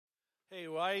Hey,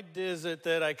 why is it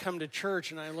that I come to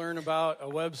church and I learn about a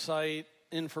website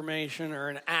information or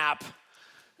an app?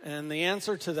 And the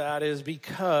answer to that is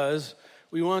because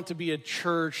we want to be a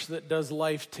church that does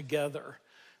life together.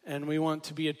 And we want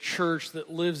to be a church that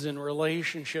lives in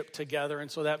relationship together, and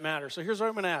so that matters. So here's what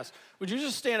I'm going to ask. Would you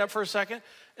just stand up for a second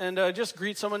and just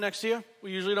greet someone next to you?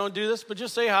 We usually don't do this, but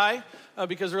just say hi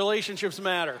because relationships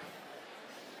matter.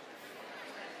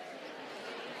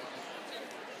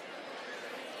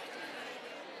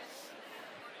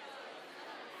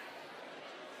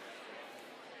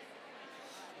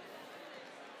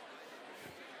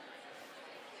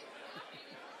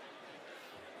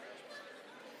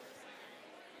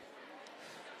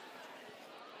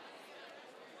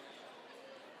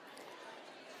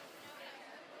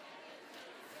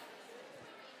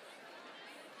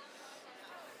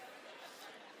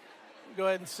 Go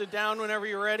ahead and sit down whenever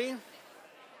you're ready.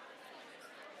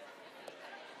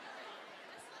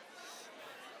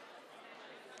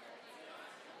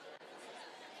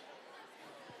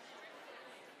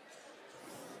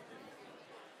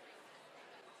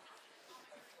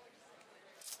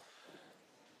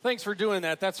 Thanks for doing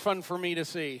that. That's fun for me to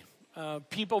see.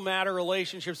 People matter,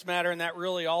 relationships matter, and that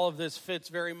really all of this fits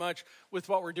very much with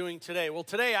what we're doing today. Well,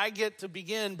 today I get to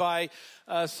begin by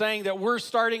saying that we're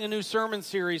starting a new sermon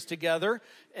series together,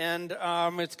 and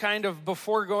it's kind of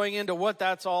before going into what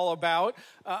that's all about,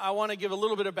 I want to give a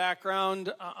little bit of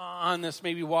background on this,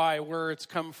 maybe why, where it's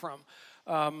come from.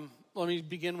 Let me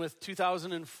begin with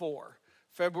 2004.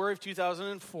 February of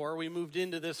 2004, we moved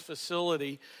into this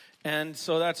facility, and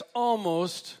so that's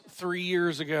almost 3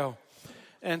 years ago.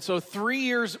 And so 3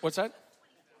 years, what's that?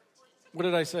 What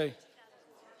did I say?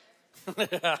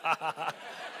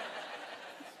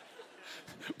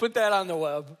 Put that on the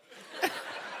web.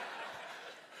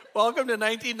 Welcome to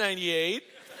 1998.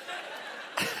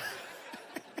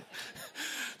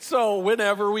 So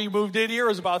whenever we moved in here, it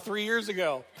was about 3 years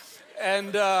ago.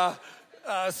 And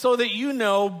so that you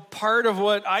know, part of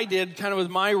what I did kind of with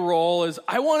my role is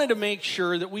I wanted to make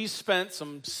sure that we spent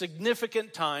some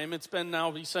significant time, it's been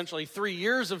now essentially 3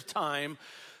 years of time,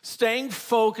 staying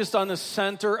focused on the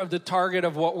center of the target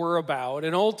of what we're about,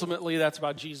 and ultimately that's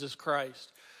about Jesus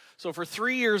Christ. So for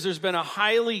 3 years, there's been a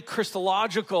highly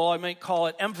Christological, I might call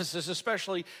it, emphasis,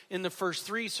 especially in the first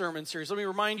three sermon series. Let me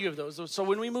remind you of those. So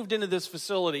when we moved into this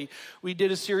facility, we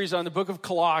did a series on the book of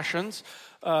Colossians,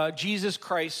 Jesus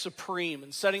Christ Supreme,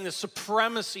 and setting the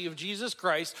supremacy of Jesus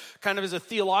Christ kind of as a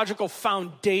theological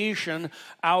foundation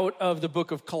out of the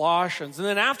book of Colossians. And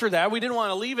then after that, we didn't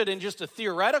want to leave it in just a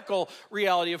theoretical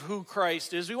reality of who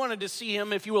Christ is. We wanted to see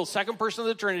him, if you will, second person of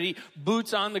the Trinity,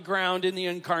 boots on the ground in the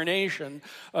incarnation.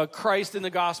 Christ in the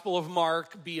Gospel of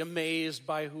Mark, be amazed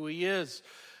by who he is.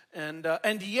 And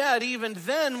yet, even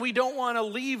then, we don't want to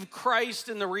leave Christ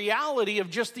in the reality of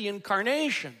just the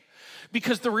incarnation.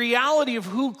 Because the reality of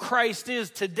who Christ is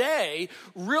today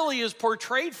really is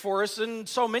portrayed for us in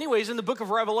so many ways in the book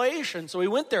of Revelation. So we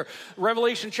went there.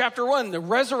 Revelation chapter 1, the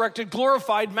resurrected,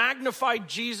 glorified, magnified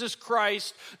Jesus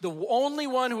Christ, the only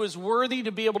one who is worthy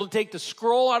to be able to take the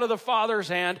scroll out of the Father's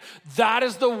hand. That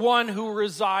is the one who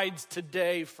resides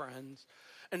today, friends.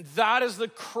 And that is the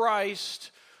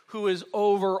Christ who is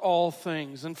over all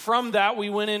things. And from that, we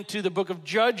went into the book of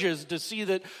Judges to see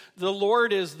that the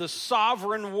Lord is the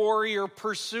sovereign warrior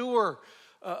pursuer.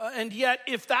 And yet,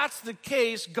 if that's the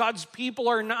case, God's people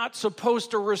are not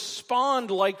supposed to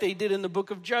respond like they did in the book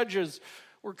of Judges.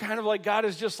 We're kind of like, God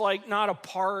is just like not a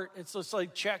part. It's just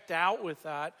like checked out with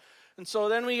that. And so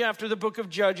then after the book of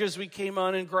Judges, we came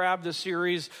on and grabbed the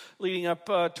series leading up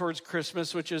towards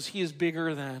Christmas, which is He is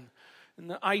Bigger Than. And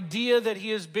the idea that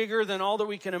he is bigger than all that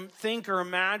we can think or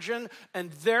imagine, and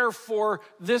therefore,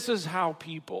 this is how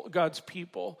God's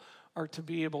people are to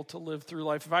be able to live through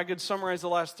life. If I could summarize the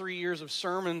last 3 years of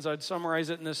sermons, I'd summarize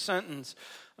it in this sentence.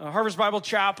 Harvest Bible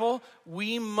Chapel,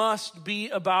 we must be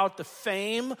about the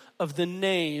fame of the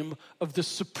name of the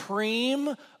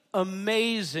supreme,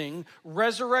 amazing,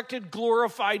 resurrected,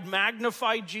 glorified,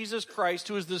 magnified Jesus Christ,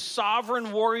 who is the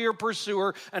sovereign warrior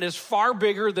pursuer and is far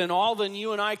bigger than all that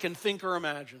you and I can think or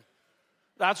imagine.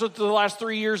 That's what the last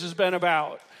 3 years has been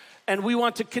about. And we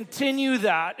want to continue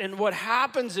that. And what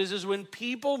happens is when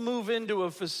people move into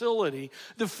a facility,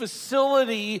 the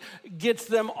facility gets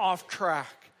them off track.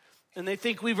 And they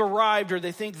think we've arrived, or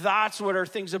they think that's what our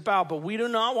thing's about. But we do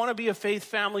not want to be a faith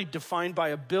family defined by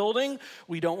a building.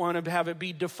 We don't want to have it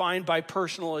be defined by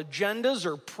personal agendas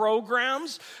or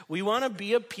programs. We want to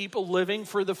be a people living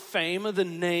for the fame of the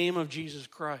name of Jesus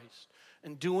Christ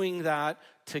and doing that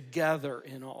together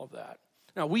in all of that.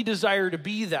 Now, we desire to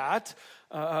be that,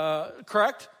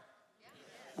 correct?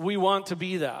 We want to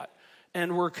be that.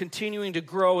 And we're continuing to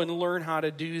grow and learn how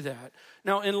to do that.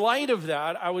 Now, in light of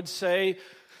that, I would say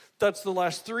that's the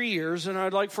last 3 years, and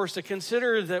I'd like for us to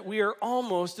consider that we are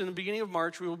almost, in the beginning of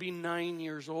March, we will be 9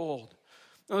 years old.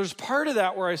 Now, there's part of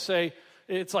that where I say,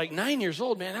 it's like 9 years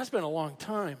old, man, that's been a long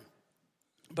time.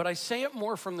 But I say it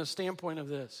more from the standpoint of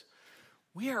this.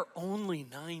 We are only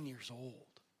 9 years old.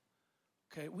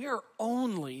 Okay, we are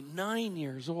only 9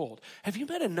 years old. Have you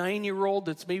met a 9-year-old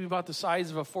that's maybe about the size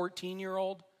of a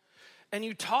 14-year-old? And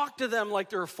you talk to them like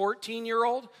they're a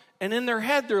 14-year-old, and in their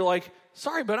head they're like,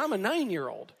 sorry, but I'm a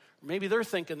 9-year-old. Maybe they're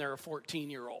thinking they're a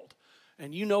 14-year-old,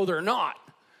 and you know they're not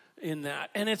in that.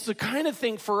 And it's the kind of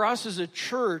thing for us as a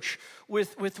church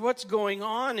with what's going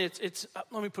on. It's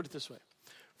let me put it this way.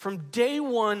 From day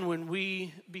one when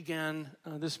we began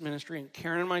this ministry, and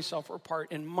Karen and myself were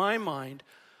part, in my mind,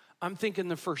 I'm thinking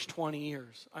the first 20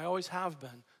 years. I always have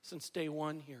been since day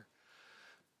one here.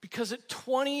 Because at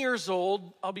 20 years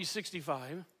old, I'll be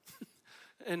 65.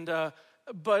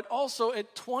 But also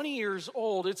at 20 years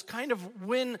old, it's kind of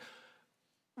when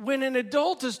an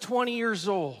adult is 20 years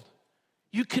old,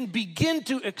 you can begin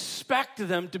to expect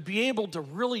them to be able to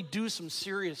really do some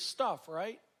serious stuff,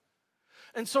 right?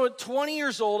 And so at 20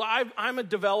 years old, I'm a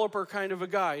developer kind of a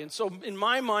guy. And so in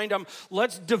my mind,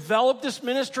 let's develop this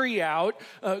ministry out,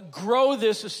 grow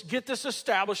this, get this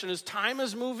established. And as time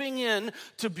is moving in,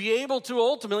 to be able to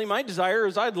ultimately, my desire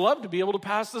is I'd love to be able to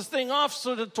pass this thing off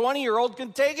so the 20-year-old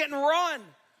can take it and run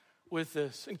with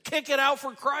this and kick it out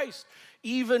for Christ.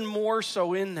 Even more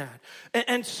so in that.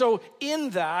 And so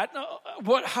in that,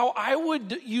 how I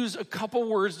would use a couple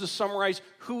words to summarize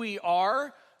who we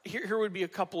are. Here would be a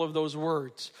couple of those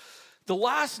words. The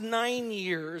last 9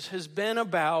 years has been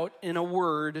about, in a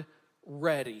word,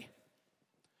 ready.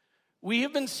 We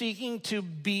have been seeking to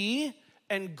be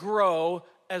and grow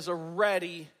as a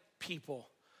ready people.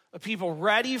 A people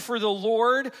ready for the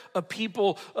Lord, a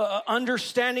people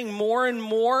understanding more and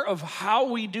more of how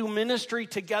we do ministry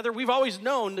together. We've always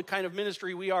known the kind of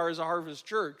ministry we are as a Harvest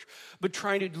Church, but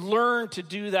trying to learn to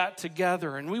do that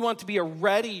together. And we want to be a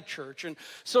ready church. And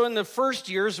so in the first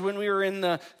years when we were in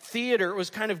the theater, it was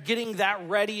kind of getting that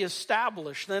ready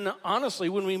established. Then honestly,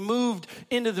 when we moved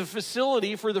into the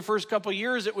facility for the first couple of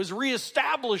years, it was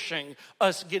reestablishing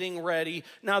us getting ready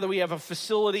now that we have a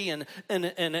facility and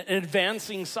an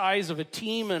advancing size of a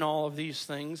team and all of these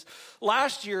things.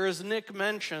 Last year, as Nick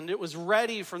mentioned, it was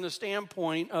ready from the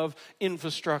standpoint of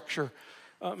infrastructure.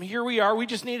 Here we are. We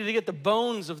just needed to get the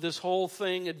bones of this whole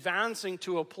thing advancing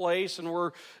to a place, and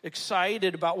we're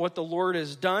excited about what the Lord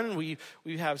has done. We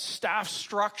have staff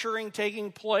structuring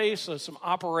taking place, some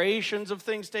operations of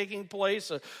things taking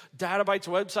place, Databytes,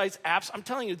 websites, apps. I'm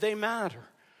telling you, they matter.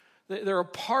 They're a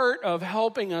part of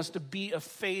helping us to be a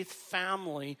faith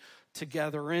family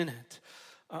together in it.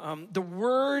 The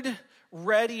word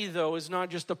ready, though, is not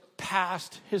just a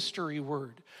past history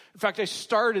word. In fact, I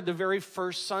started the very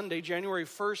first Sunday, January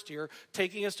 1st here,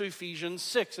 taking us to Ephesians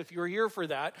 6, if you were here for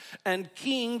that, and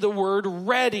keying the word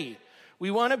ready. We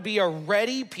want to be a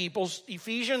ready people,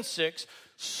 Ephesians 6,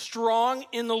 strong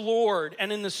in the Lord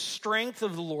and in the strength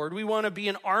of the Lord. We want to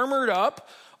be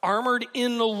armored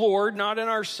in the Lord, not in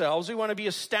ourselves. We want to be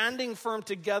a standing firm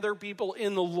together people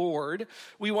in the Lord.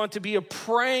 We want to be a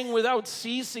praying without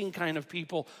ceasing kind of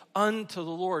people unto the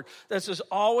Lord. This is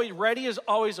always, ready is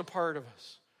always a part of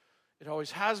us. It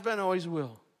always has been, always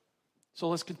will. So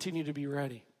let's continue to be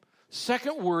ready.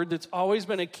 Second word that's always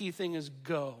been a key thing is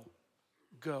go.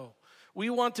 Go.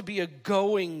 We want to be a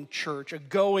going church, a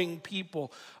going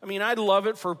people. I mean, I'd love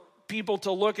it for people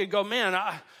to look and go, man,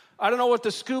 I don't know what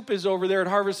the scoop is over there at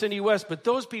Harvest City West, but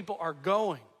those people are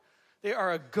going. They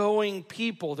are a going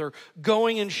people. They're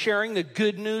going and sharing the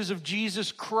good news of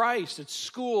Jesus Christ at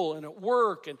school and at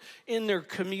work and in their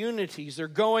communities. They're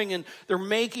going and they're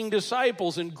making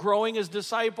disciples and growing as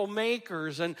disciple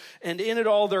makers. And in it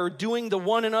all, they're doing the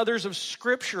one and others of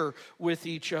Scripture with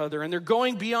each other. And they're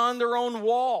going beyond their own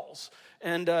walls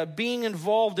and being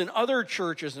involved in other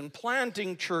churches and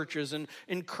planting churches and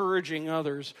encouraging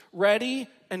others. Ready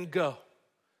and go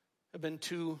have been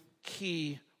two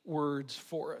key words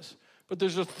for us. But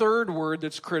there's a third word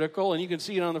that's critical, and you can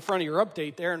see it on the front of your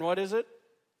update there. And what is it?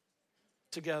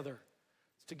 Together.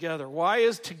 It's together. Why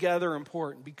is together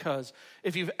important? Because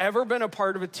if you've ever been a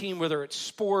part of a team, whether it's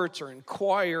sports or in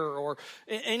choir or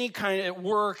any kind of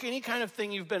work, any kind of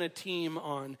thing you've been a team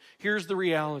on, here's the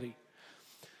reality.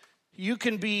 You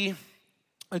can be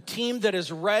a team that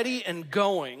is ready and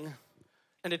going,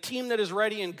 and a team that is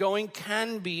ready and going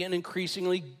can be an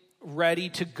increasingly ready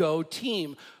to go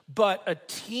team. But a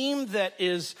team that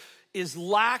is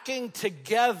lacking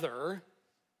together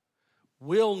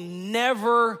will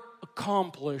never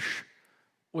accomplish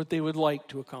what they would like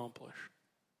to accomplish.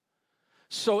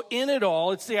 So in it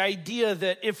all, it's the idea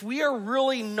that if we are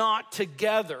really not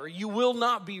together, you will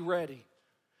not be ready.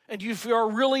 And if you are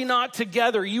really not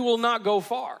together, you will not go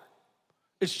far.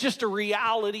 It's just a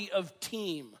reality of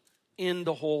team in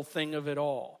the whole thing of it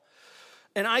all.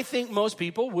 And I think most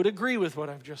people would agree with what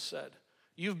I've just said.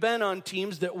 You've been on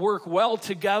teams that work well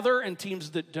together and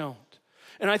teams that don't.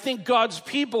 And I think God's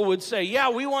people would say,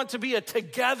 yeah, we want to be a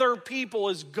together people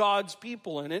as God's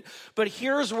people in it. But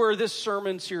here's where this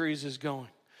sermon series is going.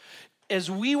 As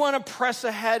we want to press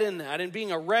ahead in that and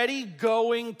being a ready,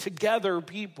 going together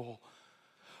people,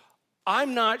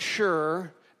 I'm not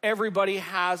sure everybody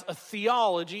has a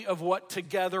theology of what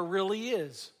together really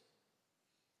is.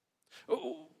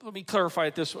 Let me clarify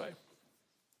it this way.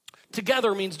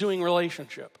 Together means doing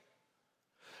relationship.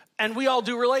 And we all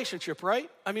do relationship, right?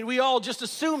 I mean, we all just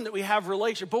assume that we have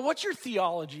relationship. But what's your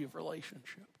theology of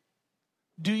relationship?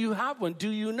 Do you have one? Do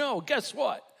you know? Guess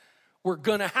what? We're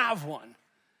going to have one,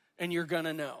 and you're going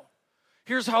to know.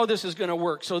 Here's how this is going to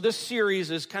work. So this series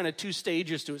is kind of 2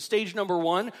 stages to it. Stage number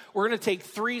 1, we're going to take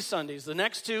 3 Sundays. The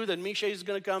next 2, then Misha is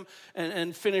going to come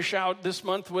and finish out this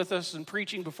month with us and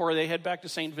preaching before they head back to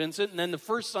St. Vincent. And then the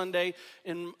first Sunday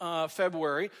in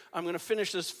February, I'm going to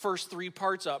finish this first 3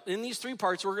 parts up. In these 3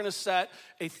 parts, we're going to set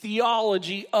a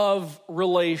theology of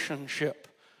relationship.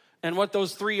 And what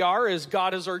those 3 are is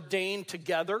God has ordained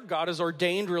together. God has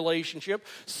ordained relationship.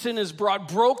 Sin has brought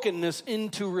brokenness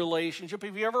into relationship.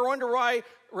 Have you ever wondered why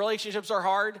relationships are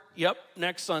hard? Yep,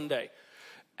 next Sunday.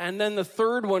 And then the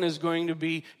third one is going to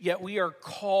be, yet we are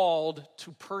called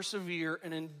to persevere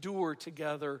and endure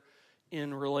together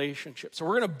in relationship. So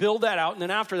we're going to build that out. And then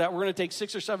after that, we're going to take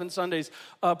 6 or 7 Sundays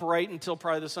up right until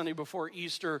probably the Sunday before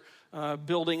Easter,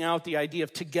 building out the idea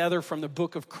of together from the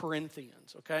book of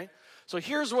Corinthians, okay? So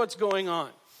here's what's going on.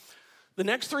 The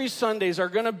next 3 Sundays are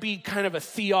going to be kind of a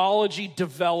theology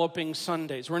developing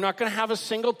Sundays. We're not going to have a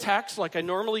single text like I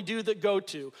normally do that go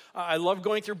to. I love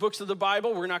going through books of the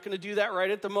Bible. We're not going to do that right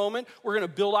at the moment. We're going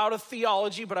to build out a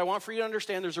theology, but I want for you to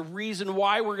understand there's a reason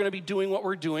why we're going to be doing what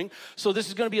we're doing. So this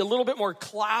is going to be a little bit more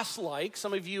class-like.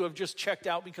 Some of you have just checked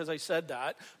out because I said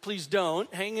that. Please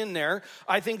don't. Hang in there.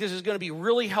 I think this is going to be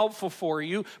really helpful for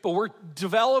you, but we're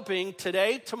developing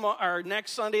today, tomorrow, or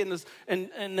next Sunday,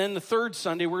 and then the third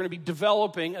Sunday, we're going to be developing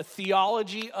a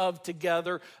theology of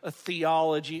together, a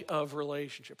theology of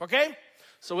relationship. Okay?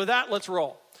 So with that, let's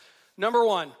roll. Number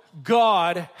 1,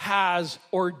 God has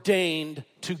ordained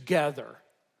together.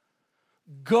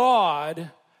 God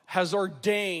has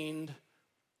ordained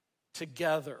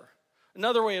together.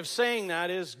 Another way of saying that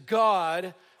is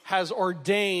God has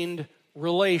ordained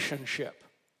relationship.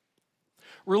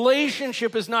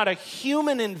 Relationship is not a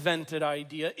human-invented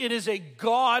idea. It is a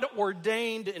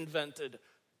God-ordained invented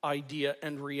idea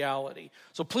and reality.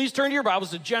 So please turn to your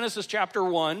Bibles to Genesis chapter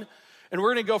 1, and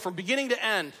we're going to go from beginning to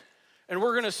end. And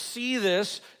we're going to see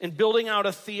this in building out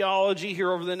a theology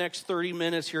here over the next 30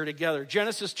 minutes here together.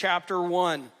 Genesis chapter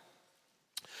 1.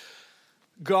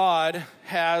 God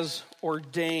has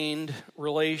ordained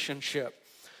relationship.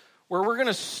 Where we're going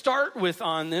to start with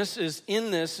on this is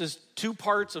 2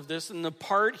 parts of this. And the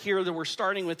part here that we're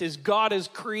starting with is God has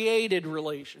created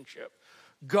relationship.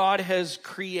 God has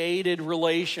created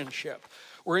relationship.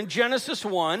 We're in Genesis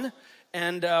 1,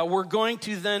 and we're going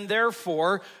to then,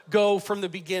 therefore, go from the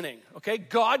beginning, okay?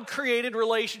 God created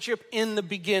relationship in the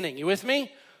beginning. You with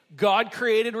me? God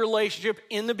created relationship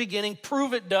in the beginning.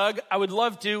 Prove it, Doug. I would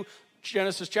love to.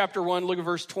 Genesis chapter 1, look at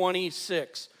verse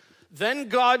 26. Then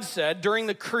God said, during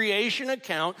the creation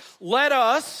account, let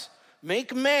us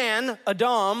make man,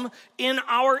 Adam, in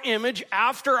our image,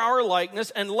 after our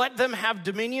likeness, and let them have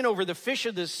dominion over the fish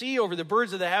of the sea, over the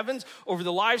birds of the heavens, over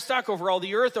the livestock, over all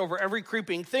the earth, over every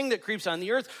creeping thing that creeps on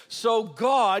the earth. So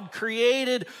God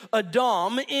created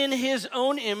Adam in his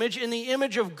own image. In the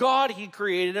image of God, he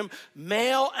created him.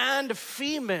 Male and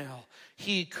female,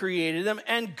 he created them.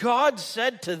 And God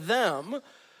said to them,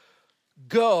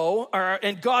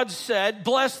 and God said,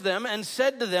 bless them, and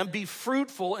said to them, be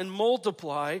fruitful and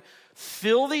multiply,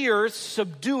 fill the earth,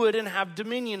 subdue it, and have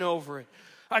dominion over it.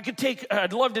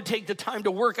 I'd love to take the time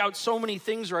to work out so many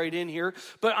things right in here,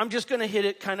 but I'm just going to hit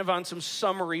it kind of on some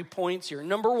summary points here.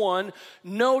 Number 1,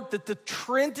 note that the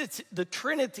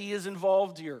Trinity is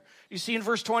involved here. You see in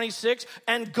verse 26,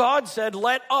 and God said,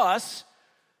 let us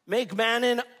make man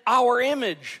in our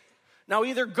image. Now,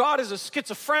 either God is a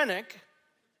schizophrenic,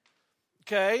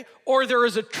 Okay? Or there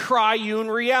is a triune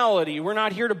reality. We're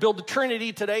not here to build the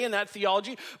Trinity today in that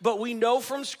theology, but we know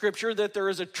from Scripture that there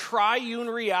is a triune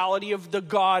reality of the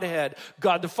Godhead.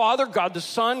 God the Father, God the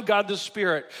Son, God the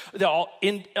Spirit. They're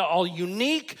all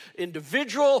unique,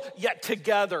 individual, yet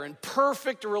together in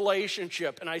perfect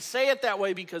relationship. And I say it that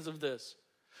way because of this.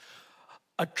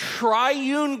 A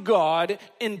triune God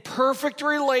in perfect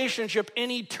relationship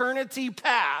in eternity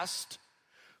past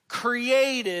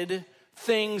created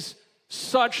things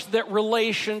such that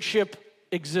relationship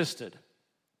existed.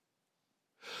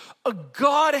 A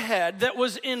Godhead that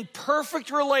was in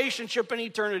perfect relationship in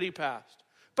eternity past.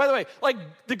 By the way, like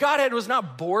the Godhead was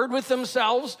not bored with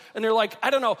themselves and they're like, I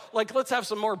don't know, like let's have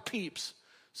some more peeps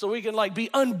so we can like be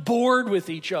unbored with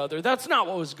each other. That's not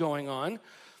what was going on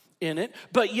in it.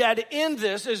 But yet in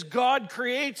this, as God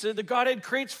creates it, the Godhead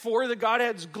creates for the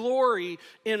Godhead's glory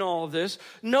in all this.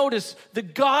 Notice, the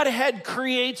Godhead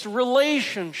creates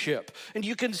relationship. And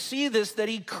you can see this, that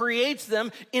he creates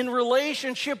them in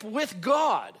relationship with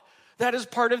God. That is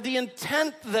part of the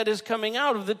intent that is coming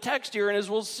out of the text here, and as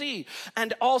we'll see.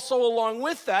 And also along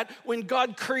with that, when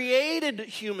God created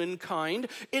humankind,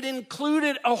 it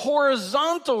included a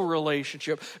horizontal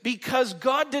relationship because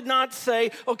God did not say,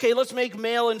 okay, let's make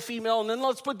male and female, and then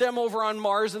let's put them over on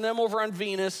Mars and them over on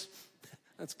Venus.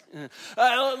 Let's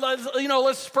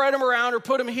spread them around or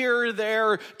put them here or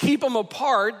there, or keep them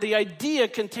apart. The idea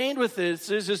contained with this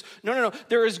is no.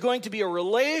 There is going to be a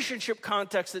relationship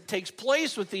context that takes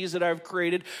place with these that I've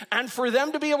created. And for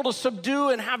them to be able to subdue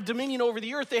and have dominion over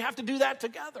the earth, they have to do that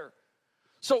together.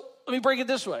 So let me break it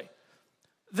this way.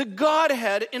 The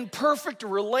Godhead in perfect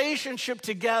relationship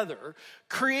together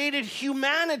created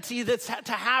humanity that's had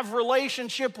to have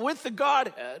relationship with the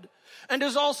Godhead and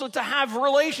is also to have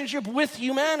relationship with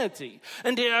humanity.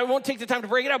 And I won't take the time to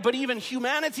break it out, but even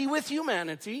humanity with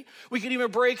humanity. We could even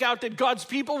break out that God's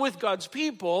people with God's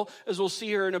people, as we'll see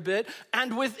here in a bit.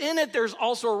 And within it, there's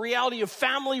also a reality of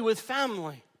family with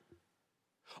family.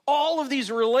 All of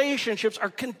these relationships are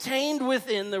contained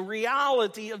within the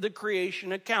reality of the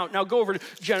creation account. Now go over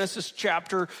to Genesis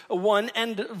chapter 1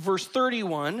 and verse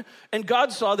 31. And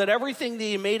God saw that everything that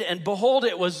he made, and behold,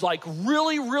 it was like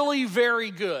really, really very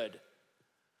good.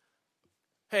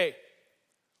 Hey,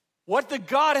 what the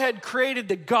Godhead created,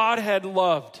 the Godhead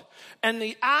loved. And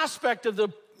the aspect of the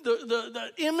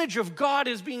image of God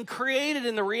is being created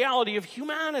in the reality of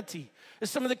humanity.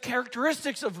 It's some of the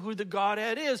characteristics of who the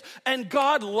Godhead is. And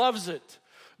God loves it.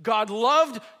 God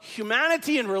loved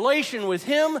humanity in relation with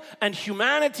him and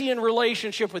humanity in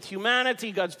relationship with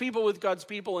humanity, God's people with God's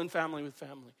people, and family with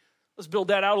family. Let's build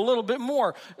that out a little bit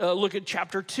more. Look at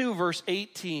chapter 2, verse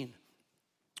 18.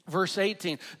 Verse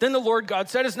 18, then the Lord God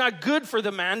said, it's not good for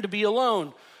the man to be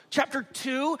alone. Chapter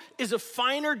 2 is a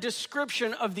finer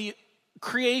description of the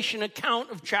creation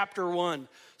account of chapter 1.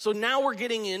 So now we're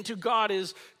getting into, God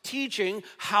is teaching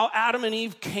how Adam and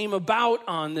Eve came about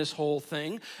on this whole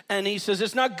thing. And he says,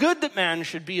 it's not good that man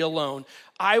should be alone.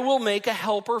 I will make a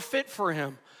helper fit for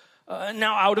him.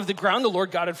 Now out of the ground, the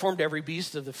Lord God had formed every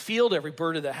beast of the field, every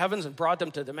bird of the heavens, and brought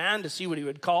them to the man to see what he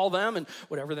would call them. And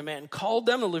whatever the man called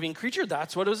them, a living creature,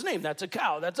 that's what it was named. That's a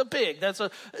cow, that's a pig, that's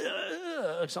a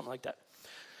something like that.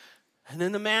 And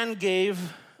then the man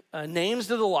gave names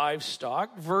to the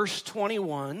livestock, verse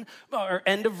 21, or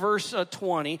end of verse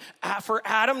 20. For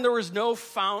Adam, there was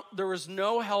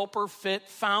no helper fit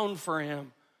found for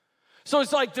him. So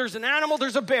it's like there's an animal,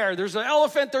 there's a bear, there's an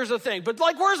elephant, there's a thing. But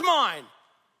like, where's mine?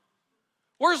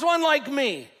 Where's one like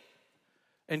me?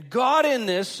 And God in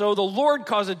this, so the Lord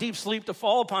caused a deep sleep to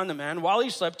fall upon the man. While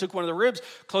he slept, took one of the ribs,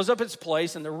 closed up its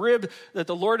place, and the rib that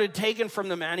the Lord had taken from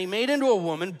the man, he made into a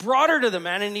woman, brought her to the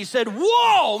man, and he said,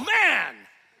 whoa, man!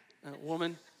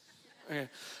 Woman? Okay.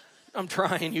 I'm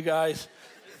trying, you guys.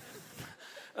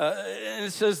 And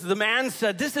it says, the man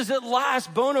said, this is at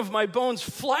last bone of my bones,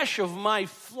 flesh of my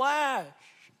flesh.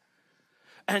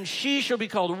 And she shall be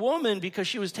called woman because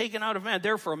she was taken out of man.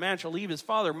 Therefore, a man shall leave his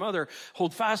father, mother,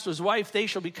 hold fast to his wife. They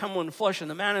shall become one flesh.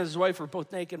 And the man and his wife were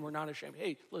both naked and were not ashamed.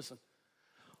 Hey, listen.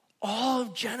 All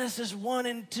of Genesis 1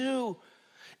 and 2,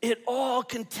 it all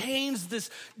contains this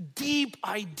deep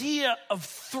idea of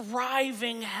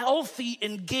thriving, healthy,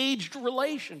 engaged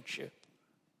relationship.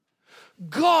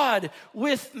 God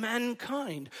with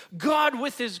mankind. God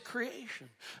with his creation.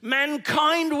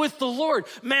 Mankind with the Lord.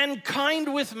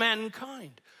 Mankind with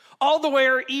mankind. All the way,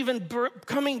 or even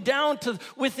coming down to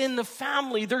within the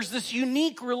family, there's this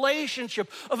unique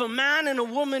relationship of a man and a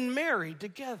woman married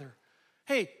together.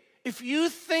 Hey, if you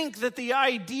think that the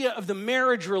idea of the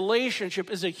marriage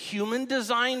relationship is a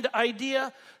human-designed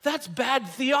idea, that's bad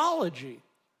theology.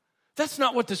 That's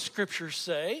not what the scriptures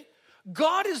say.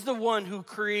 God is the one who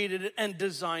created it and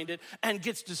designed it and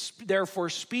gets to therefore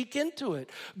speak into it.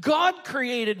 God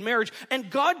created marriage, and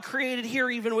God created here,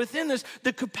 even within this,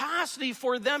 the capacity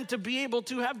for them to be able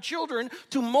to have children,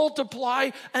 to multiply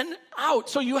and out.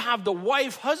 So you have the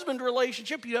wife-husband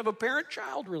relationship, you have a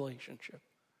parent-child relationship.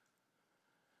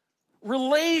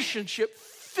 Relationship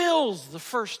fills the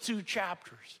first 2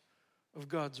 chapters of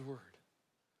God's word.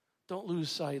 Don't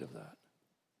lose sight of that.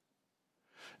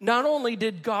 Not only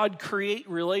did God create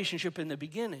relationship in the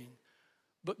beginning,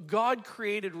 but God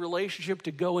created relationship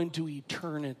to go into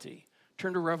eternity.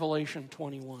 Turn to Revelation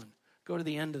 21. Go to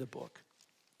the end of the book.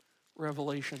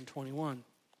 Revelation 21.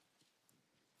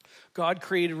 God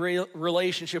created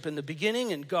relationship in the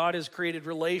beginning, and God has created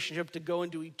relationship to go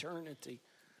into eternity.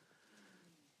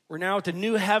 We're now at the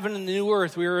new heaven and the new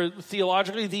earth. We are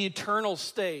theologically the eternal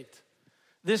state.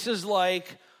 This is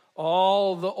like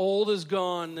all the old is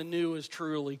gone, the new is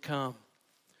truly come.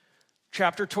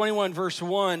 Chapter 21, verse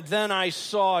 1, then I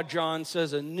saw, John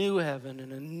says, a new heaven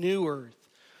and a new earth.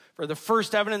 For the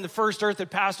first heaven and the first earth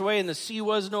had passed away, and the sea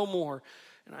was no more.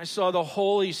 And I saw the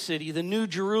holy city, the new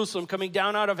Jerusalem, coming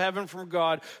down out of heaven from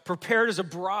God, prepared as a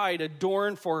bride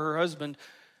adorned for her husband.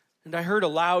 And I heard a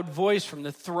loud voice from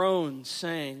the throne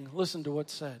saying, listen to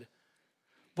what's said,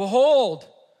 behold,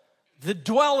 the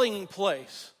dwelling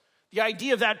place. The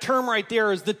idea of that term right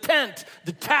there is the tent,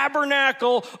 the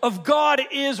tabernacle of God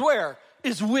is where?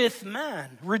 Is with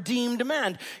man, redeemed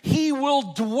man. He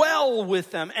will dwell with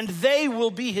them, and they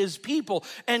will be his people.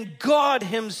 And God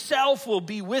himself will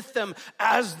be with them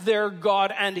as their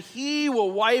God. And he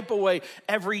will wipe away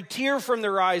every tear from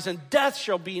their eyes, and death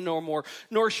shall be no more.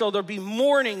 Nor shall there be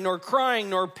mourning, nor crying,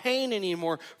 nor pain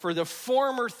anymore, for the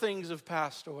former things have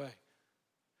passed away.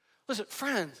 Listen,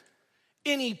 friends,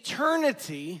 in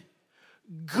eternity,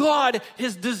 God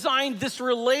has designed this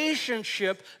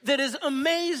relationship that is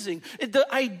amazing. The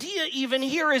idea even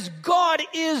here is God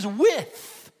is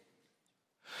with.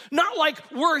 Not like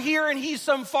we're here and he's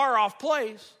some far off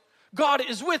place. God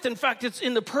is with. In fact, it's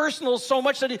in the personal so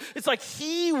much that it's like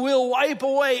he will wipe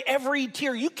away every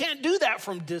tear. You can't do that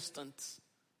from distance.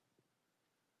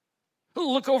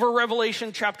 Look over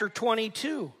Revelation chapter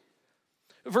 22,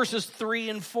 verses 3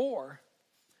 and 4.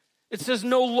 It says,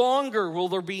 no longer will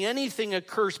there be anything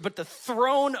accursed, but the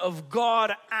throne of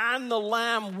God and the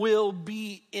Lamb will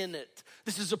be in it.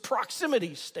 This is a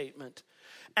proximity statement.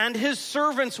 And his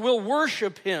servants will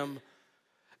worship him,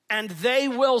 and they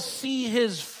will see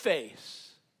his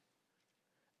face,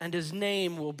 and his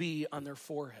name will be on their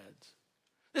foreheads.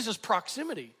 This is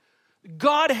proximity.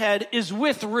 Godhead is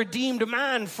with redeemed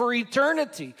man for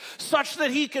eternity, such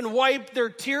that he can wipe their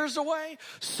tears away,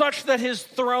 such that his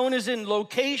throne is in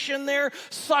location there,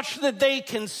 such that they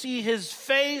can see his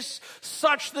face,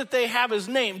 such that they have his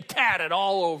name tatted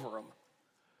all over him.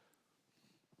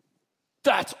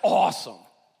 That's awesome.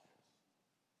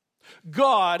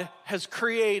 God has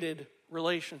created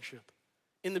relationship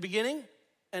in the beginning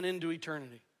and into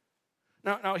eternity.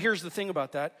 Now here's the thing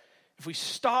about that. If we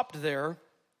stopped there,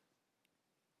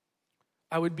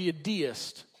 I would be a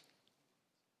deist,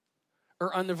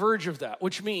 or on the verge of that,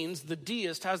 which means the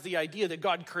deist has the idea that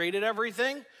God created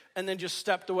everything and then just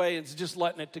stepped away and is just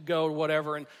letting it to go or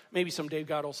whatever, and maybe someday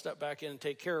God will step back in and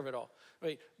take care of it all.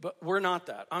 Right? But we're not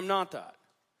that. I'm not that.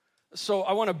 So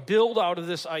I want to build out of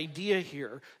this idea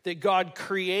here that God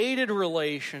created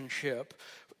relationship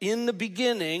in the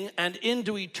beginning and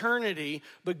into eternity,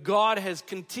 but God has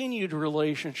continued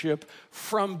relationship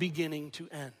from beginning to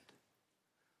end.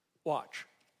 Watch.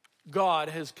 God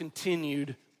has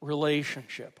continued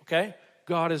relationship, okay?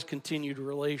 God has continued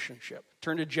relationship.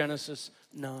 Turn to Genesis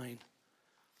 9.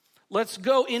 Let's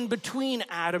go in between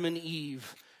Adam and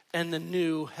Eve and the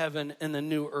new heaven and the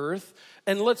new earth,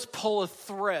 and let's pull a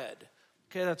thread.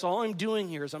 Okay, that's all I'm doing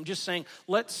here is I'm just saying,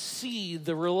 let's see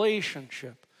the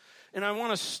relationship. And I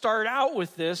want to start out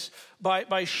with this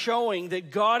by showing that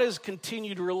God has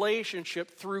continued relationship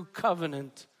through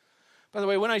covenant. By the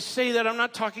way, when I say that, I'm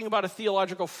not talking about a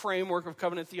theological framework of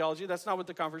covenant theology. That's not what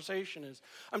the conversation is.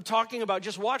 I'm talking about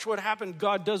just watch what happened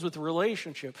God does with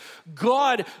relationship.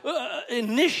 God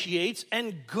initiates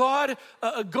and God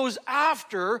goes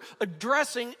after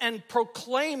addressing and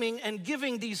proclaiming and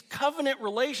giving these covenant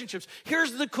relationships.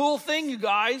 Here's the cool thing, you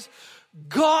guys.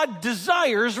 God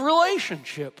desires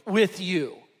relationship with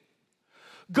you.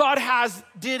 God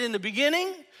did in the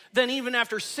beginning. Then even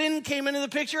after sin came into the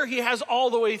picture, he has all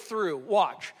the way through.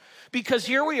 Watch. Because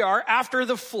here we are after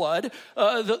the flood.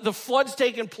 The flood's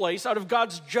taken place out of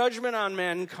God's judgment on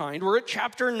mankind. We're at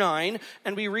chapter 9,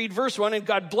 and we read verse 1, and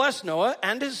God blessed Noah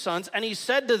and his sons, and he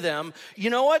said to them, you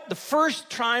know what? The first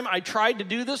time I tried to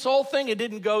do this whole thing, it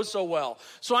didn't go so well.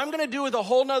 So I'm going to do with a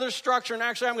whole nother structure, and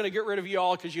actually I'm going to get rid of you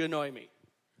all because you annoy me.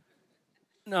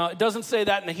 No, it doesn't say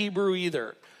that in the Hebrew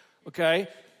either, okay?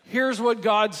 Here's what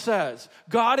God says.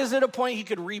 God is at a point he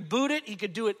could reboot it. He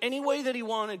could do it any way that he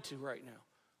wanted to right now.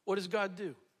 What does God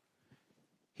do?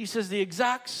 He says the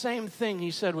exact same thing he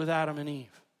said with Adam and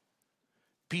Eve.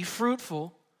 Be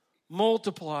fruitful,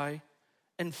 multiply,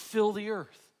 and fill the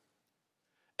earth.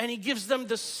 And he gives them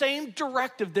the same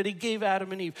directive that he gave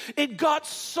Adam and Eve. It got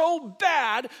so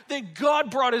bad that God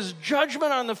brought his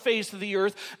judgment on the face of the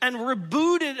earth and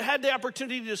had the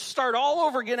opportunity to start all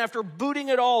over again after booting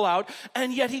it all out.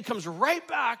 And yet he comes right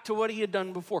back to what he had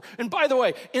done before. And by the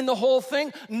way, in the whole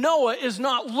thing, Noah is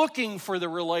not looking for the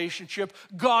relationship.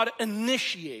 God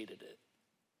initiated it.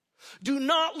 Do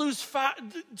not lose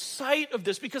sight of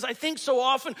this, because I think so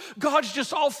often God's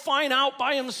just all fine out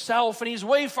by himself and he's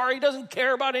way far. He doesn't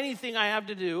care about anything I have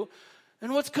to do.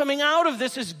 And what's coming out of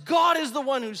this is God is the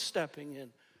one who's stepping in.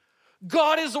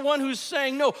 God is the one who's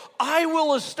saying, no, I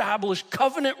will establish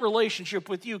covenant relationship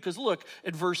with you. Because look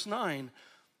at verse 9.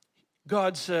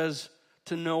 God says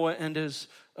to Noah and his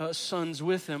sons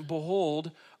with him, behold,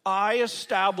 I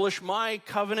establish my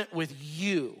covenant with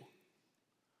you.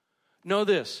 Know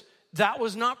this. That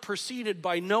was not preceded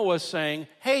by Noah saying,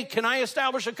 hey, can I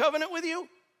establish a covenant with you?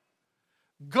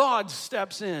 God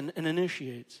steps in and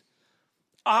initiates.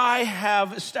 I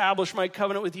have established my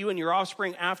covenant with you and your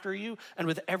offspring after you, and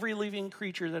with every living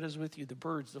creature that is with you, the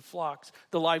birds, the flocks,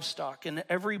 the livestock, and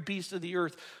every beast of the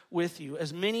earth with you.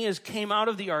 As many as came out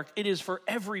of the ark, it is for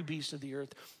every beast of the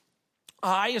earth.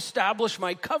 I establish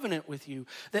my covenant with you,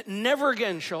 that never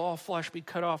again shall all flesh be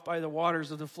cut off by the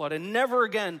waters of the flood, and never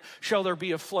again shall there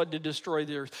be a flood to destroy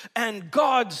the earth. And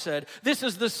God said, this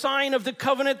is the sign of the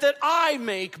covenant that I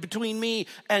make between me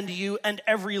and you and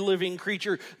every living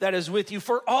creature that is with you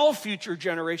for all future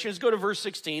generations. Go to verse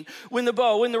 16. When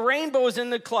the rainbow is in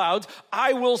the clouds,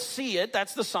 I will see it,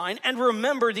 that's the sign, and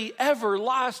remember the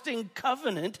everlasting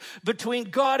covenant between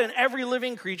God and every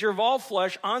living creature of all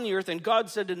flesh on the earth. And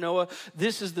God said to Noah,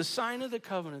 this is the sign of the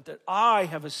covenant that I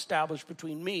have established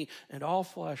between me and all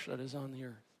flesh that is on the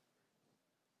earth.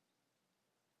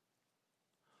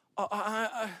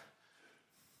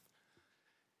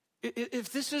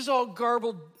 If this is all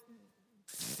garbled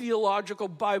theological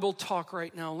Bible talk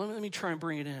right now, let me try and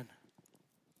bring it in.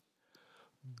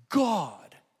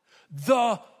 God,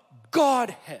 the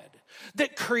Godhead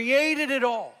that created it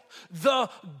all, the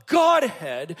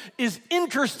Godhead is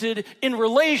interested in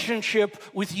relationship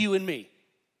with you and me.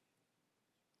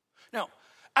 Now,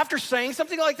 after saying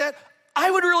something like that,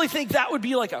 I would really think that would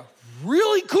be like a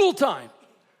really cool time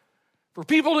for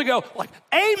people to go like,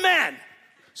 amen.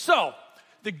 So,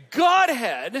 the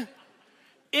Godhead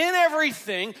in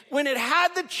everything, when it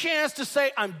had the chance to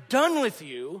say, I'm done with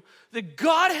you, the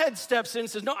Godhead steps in and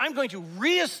says, no, I'm going to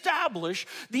reestablish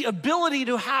the ability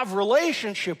to have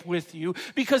relationship with you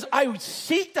because I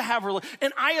seek to have relationship,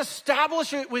 and I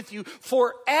establish it with you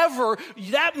forever.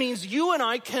 That means you and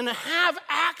I can have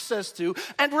access to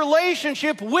and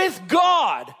relationship with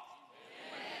God. Amen.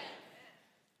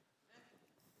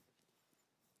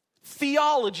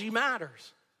 Theology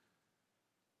matters.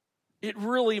 It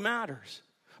really matters.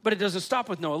 But it doesn't stop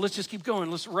with Noah. Let's just keep going.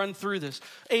 Let's run through this.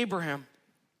 Abram,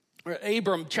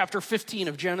 chapter 15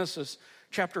 of Genesis,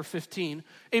 chapter 15.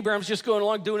 Abraham's just going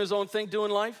along, doing his own thing, doing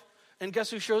life. And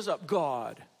guess who shows up?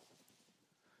 God.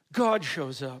 God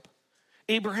shows up.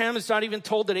 Abraham is not even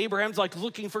told that Abraham's like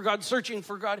looking for God, searching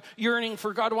for God, yearning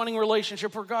for God, wanting a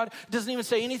relationship for God. It doesn't even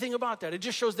say anything about that. It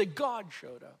just shows that God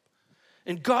showed up.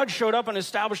 And God showed up and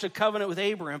established a covenant with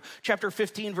Abraham. Chapter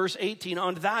 15, verse 18,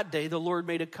 on that day, the Lord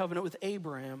made a covenant with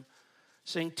Abraham,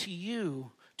 saying, to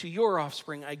you, to your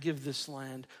offspring, I give this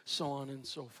land, so on and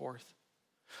so forth.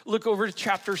 Look over to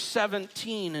chapter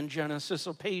 17 in Genesis,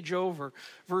 a page over,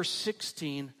 verse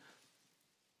 16.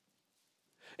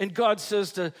 And God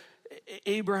says to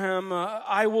Abraham,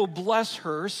 I will bless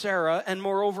her, Sarah, and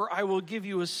moreover, I will give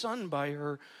you a son by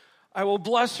her. I will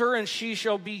bless her, and she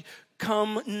shall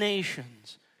become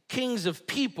nations. Kings of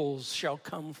peoples shall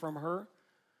come from her.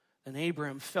 And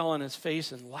Abraham fell on his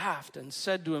face and laughed and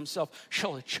said to himself,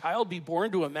 shall a child be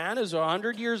born to a man who is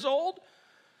 100 years old?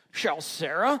 Shall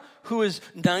Sarah, who is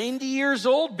 90 years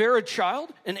old, bear a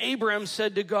child? And Abraham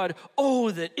said to God,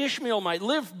 oh, that Ishmael might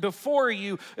live before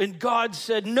you. And God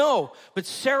said, no, but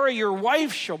Sarah, your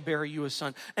wife, shall bear you a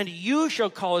son, and you shall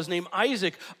call his name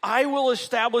Isaac. I will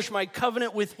establish my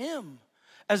covenant with him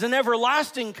as an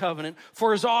everlasting covenant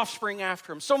for his offspring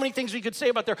after him. So many things we could say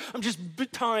about there. I'm just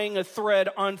tying a thread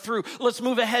on through. Let's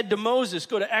move ahead to Moses.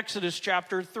 Go to Exodus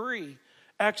chapter 3.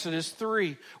 Exodus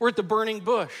 3. We're at the burning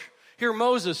bush. Here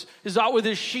Moses is out with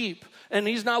his sheep, and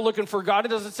he's not looking for God. It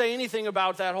doesn't say anything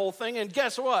about that whole thing. And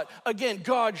guess what? Again,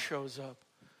 God shows up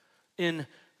in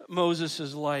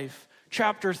Moses' life.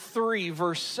 Chapter 3,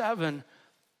 verse 7.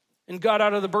 And God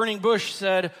out of the burning bush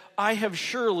said, I have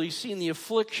surely seen the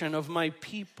affliction of my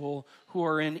people who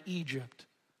are in Egypt.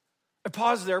 I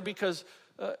pause there because,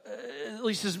 at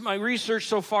least as my research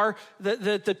so far,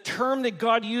 that the term that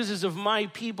God uses of my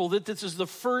people, that this is the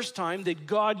first time that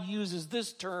God uses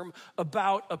this term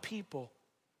about a people.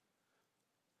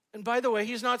 And by the way,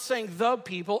 he's not saying the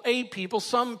people, a people,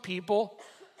 some people,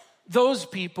 those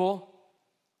people.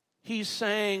 He's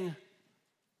saying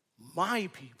my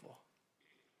people.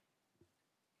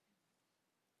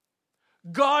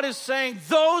 God is saying,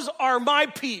 those are my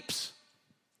peeps.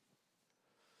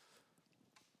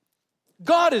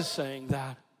 God is saying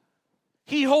that.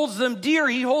 He holds them dear.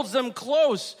 He holds them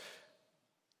close.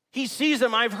 He sees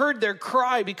them. I've heard their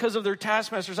cry because of their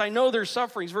taskmasters. I know their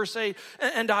sufferings. Verse 8,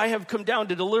 and I have come down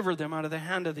to deliver them out of the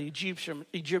hand of the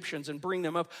Egyptians and bring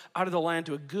them up out of the land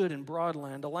to a good and broad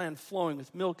land, a land flowing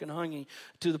with milk and honey,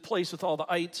 to the place with all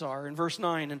the ites are. In verse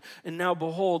 9, and now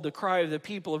behold, the cry of the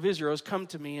people of Israel has come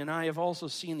to me, and I have also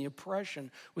seen the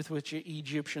oppression with which the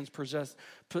Egyptians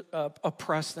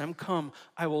oppress them. Come,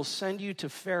 I will send you to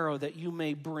Pharaoh that you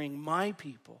may bring my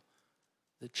people,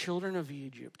 the children of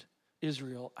Egypt,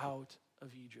 Israel, out of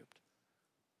Egypt.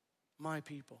 My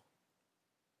people.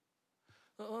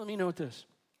 Let me note this.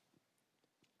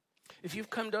 If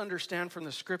you've come to understand from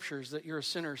the scriptures that you're a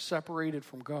sinner separated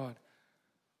from God,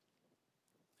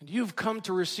 and you've come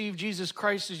to receive Jesus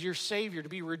Christ as your Savior, to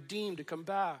be redeemed, to come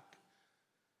back,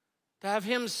 to have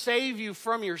him save you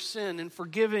from your sin and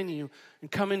forgiven you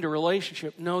and come into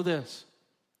relationship, know this.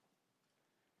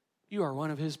 You are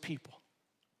one of his people.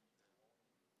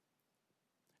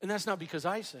 And that's not because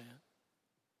I say it.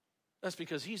 That's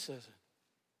because he says it.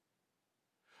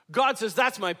 God says,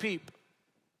 that's my peep.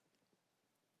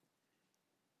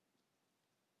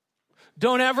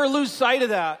 Don't ever lose sight of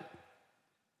that.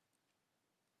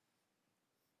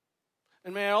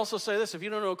 And may I also say this, if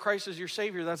you don't know Christ as your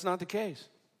Savior, that's not the case.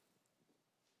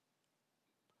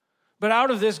 But out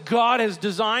of this, God has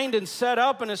designed and set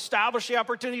up and established the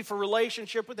opportunity for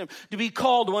relationship with him, to be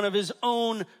called one of his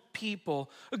own people.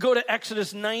 Go to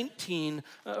Exodus 19,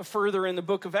 further in the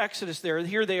book of Exodus there.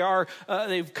 Here they are.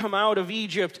 They've come out of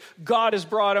Egypt. God has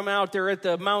brought them out. They're at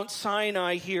the Mount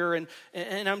Sinai here. And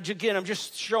I'm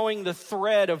just showing the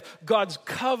thread of God's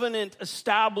covenant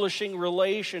establishing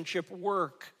relationship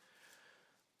work.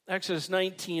 Exodus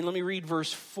 19, let me read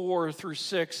verse 4 through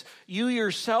 6. You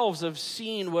yourselves have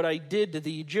seen what I did to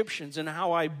the Egyptians and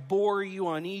how I bore you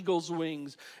on eagle's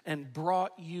wings and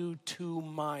brought you to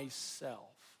myself.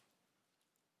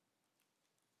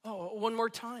 Oh, one more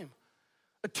time.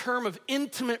 A term of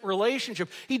intimate relationship.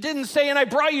 He didn't say, and I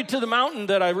brought you to the mountain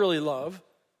that I really love.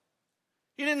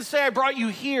 He didn't say, I brought you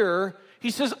here. He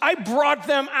says, I brought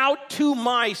them out to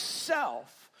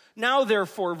myself. Now,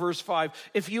 therefore, verse 5,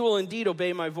 if you will indeed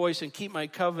obey my voice and keep my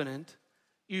covenant,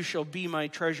 you shall be my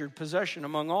treasured possession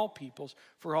among all peoples,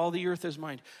 for all the earth is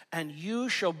mine. And you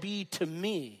shall be to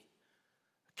me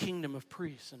a kingdom of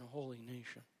priests and a holy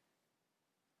nation.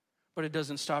 But it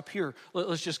doesn't stop here.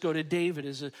 Let's just go to David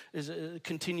as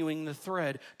continuing the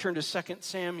thread. Turn to 2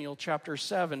 Samuel chapter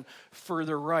 7,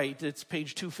 further right. It's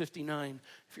page 259.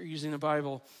 If you're using the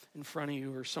Bible in front of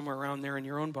you or somewhere around there in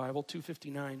your own Bible,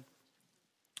 259.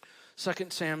 2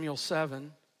 Samuel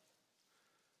 7.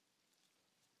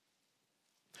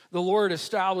 The Lord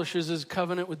establishes his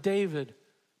covenant with David.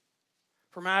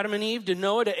 From Adam and Eve to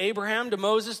Noah to Abraham to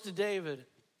Moses to David.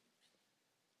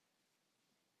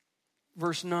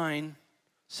 Verse 9,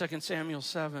 2 Samuel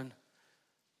 7.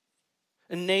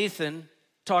 And Nathan,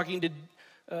 talking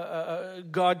to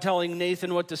God telling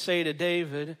Nathan what to say to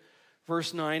David.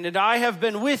 Verse 9, and I have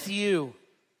been with you.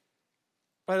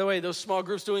 By the way, those small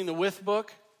groups doing the with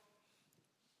book.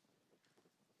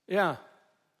 Yeah.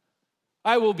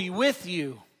 I will be with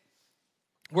you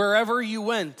wherever you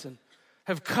went and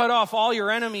have cut off all your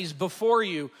enemies before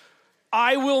you.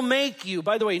 I will make you.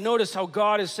 By the way, notice how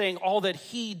God is saying all that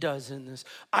he does in this.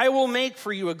 I will make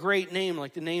for you a great name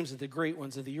like the names of the great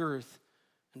ones of the earth.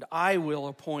 And I will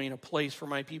appoint a place for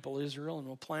my people Israel and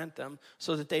will plant them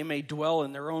so that they may dwell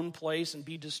in their own place and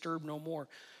be disturbed no more.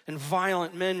 and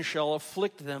violent men shall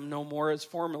afflict them no more as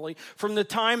formerly, from the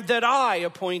time that I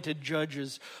appointed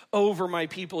judges over my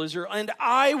people Israel. And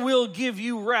I will give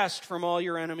you rest from all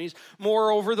your enemies.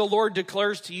 Moreover, the Lord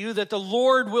declares to you that the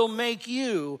Lord will make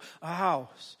you a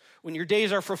house. When your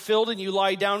days are fulfilled and you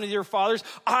lie down with your fathers,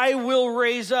 I will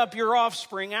raise up your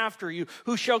offspring after you,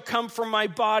 who shall come from my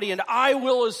body, and I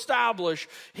will establish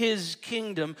his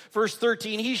kingdom. Verse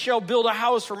 13, he shall build a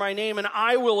house for my name, and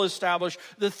I will establish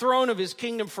the throne of his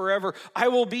kingdom forever. I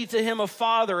will be to him a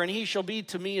father, and he shall be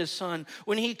to me a son.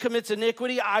 When he commits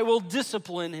iniquity, I will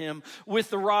discipline him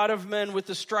with the rod of men, with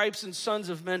the stripes and sons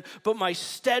of men. But my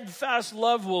steadfast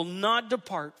love will not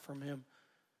depart from him,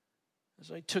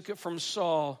 as I took it from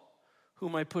Saul,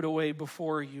 whom I put away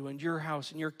before you, and your house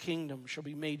and your kingdom shall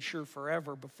be made sure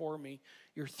forever before me.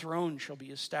 Your throne shall be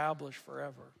established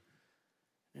forever.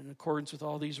 In accordance with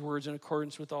all these words, in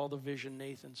accordance with all the vision,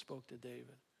 Nathan spoke to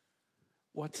David.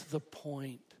 What's the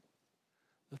point?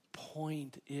 The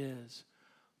point is,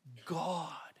 God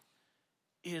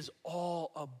is all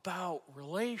about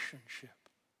relationship.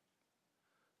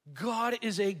 God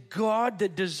is a God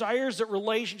that desires that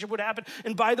relationship would happen.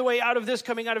 And by the way, out of this,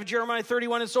 coming out of Jeremiah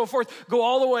 31 and so forth, go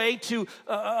all the way to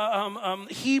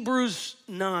Hebrews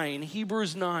 9.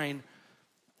 Hebrews 9.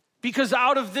 Because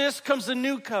out of this comes the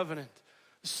new covenant.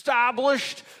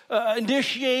 Established,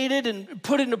 initiated, and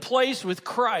put into place with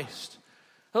Christ.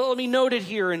 Let me note it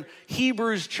here in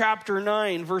Hebrews chapter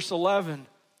 9, verse 11.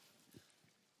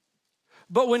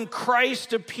 But when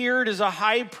Christ appeared as a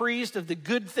high priest of the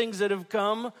good things that have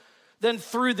come, then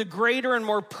through the greater and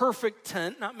more perfect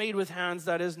tent, not made with hands,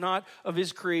 that is, not of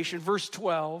his creation, verse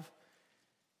 12,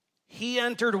 he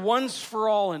entered once for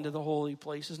all into the holy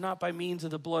places, not by means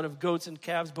of the blood of goats and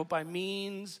calves, but by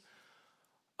means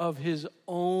of his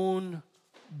own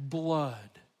blood.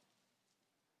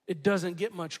 It doesn't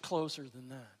get much closer than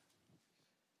that.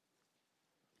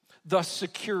 Thus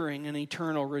securing an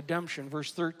eternal redemption.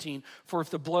 Verse 13, for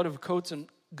if the blood of goats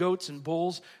and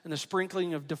bulls and the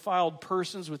sprinkling of defiled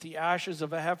persons with the ashes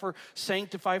of a heifer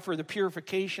sanctify for the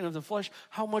purification of the flesh,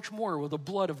 how much more will the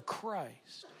blood of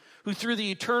Christ, who through the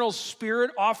eternal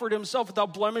Spirit offered himself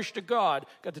without blemish to God,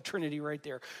 got the Trinity right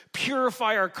there,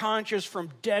 purify our conscience from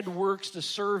dead works to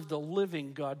serve the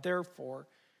living God. Therefore,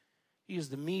 he is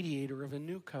the mediator of a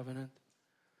new covenant,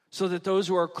 so that those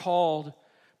who are called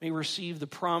may receive the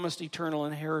promised eternal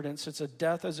inheritance, since a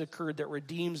death has occurred that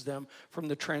redeems them from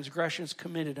the transgressions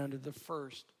committed under the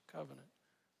first covenant.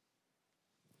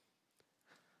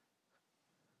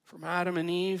 From Adam and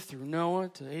Eve, through Noah,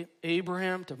 to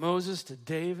Abraham, to Moses, to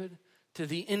David, to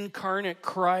the incarnate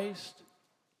Christ,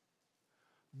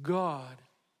 God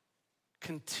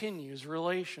continues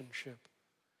relationship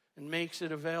and makes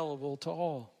it available to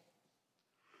all.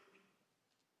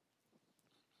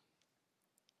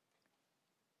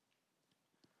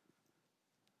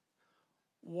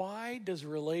 Why does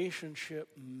relationship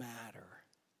matter?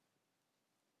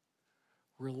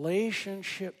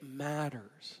 Relationship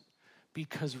matters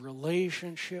because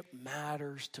relationship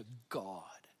matters to God.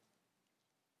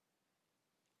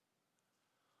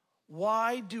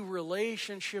 Why do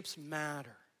relationships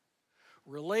matter?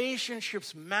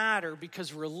 Relationships matter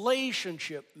because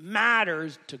relationship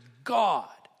matters to God.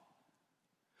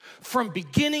 From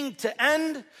beginning to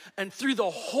end and through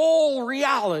the whole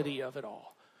reality of it all.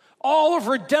 All of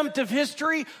redemptive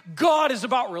history, God is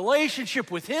about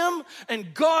relationship with him,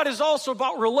 and God is also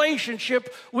about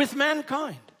relationship with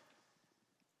mankind.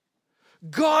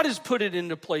 God has put it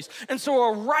into place. And so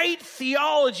a right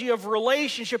theology of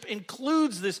relationship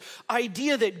includes this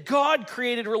idea that God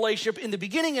created relationship in the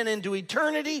beginning and into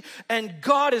eternity, and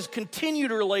God has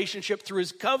continued a relationship through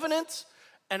his covenants.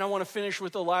 And I want to finish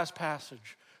with the last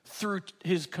passage, through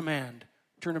his command.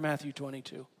 Turn to Matthew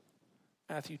 22.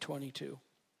 Matthew 22.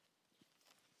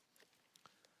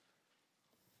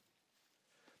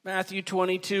 Matthew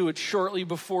 22, it's shortly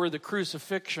before the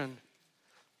crucifixion.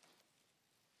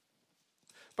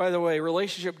 By the way,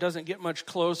 relationship doesn't get much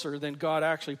closer than God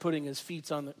actually putting his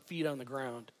feet on the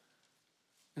ground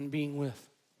and being with.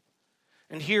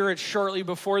 And here it's shortly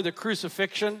before the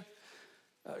crucifixion.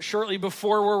 Shortly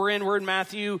before where we're in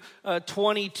Matthew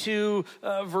 22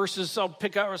 verses,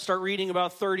 I'll start reading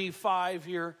about 35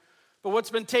 here. But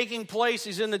what's been taking place,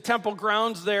 he's in the temple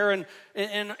grounds there, and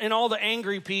all the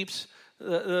angry peeps,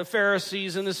 the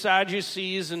Pharisees and the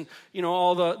Sadducees and,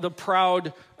 all the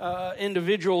proud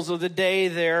individuals of the day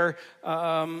there.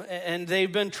 And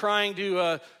they've been trying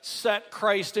to set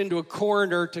Christ into a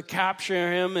corner to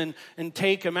capture him and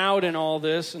take him out in all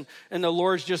this. And the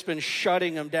Lord's just been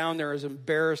shutting him down there as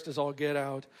embarrassed as all get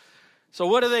out. So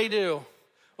what do?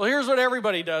 Well, here's what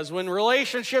everybody does. When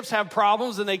relationships have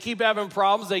problems and they keep having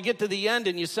problems, they get to the end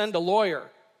and you send a lawyer.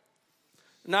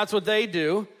 And that's what they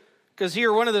do. Because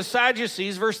here, one of the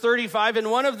Sadducees, verse 35,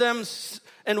 and one of them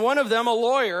a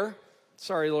lawyer,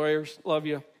 sorry lawyers, love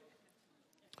you,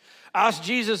 asked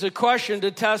Jesus a question to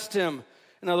test him.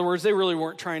 In other words, they really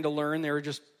weren't trying to learn. They were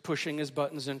just pushing his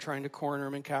buttons and trying to corner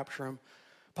him and capture him.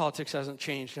 Politics hasn't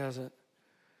changed, has it?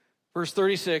 Verse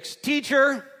 36,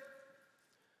 teacher,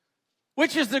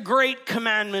 which is the great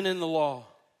commandment in the law?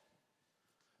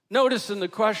 Notice in the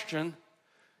question,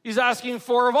 he's asking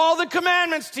for, of all the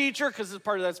commandments, teacher, because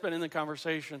part of that's been in the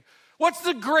conversation. What's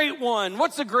the great one?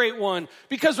 What's the great one?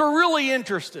 Because we're really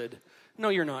interested. No,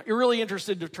 you're not. You're really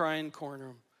interested to try and corner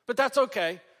him. But that's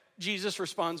okay. Jesus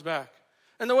responds back.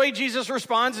 And the way Jesus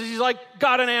responds is he's like,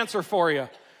 got an answer for you.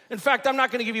 In fact, I'm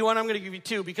not going to give you one, I'm going to give you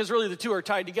two, because really the two are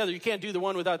tied together. You can't do the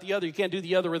one without the other. You can't do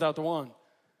the other without the one.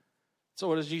 So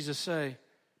what does Jesus say?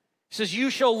 He says, you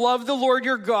shall love the Lord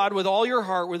your God with all your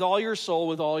heart, with all your soul,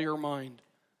 with all your mind.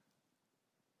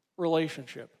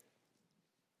 Relationship.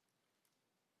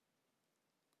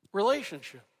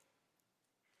 Relationship.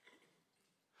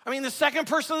 I mean, the second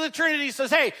person of the Trinity says,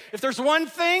 hey, if there's one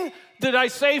thing that I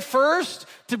say first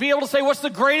to be able to say what's the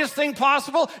greatest thing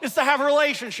possible, is to have a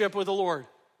relationship with the Lord.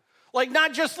 Like,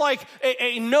 not just like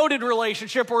a noted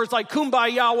relationship where it's like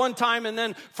kumbaya one time and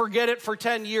then forget it for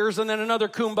 10 years and then another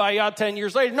kumbaya 10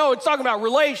 years later. No, it's talking about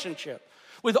relationship.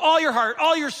 With all your heart,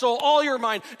 all your soul, all your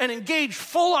mind, and engage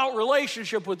full-out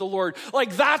relationship with the Lord.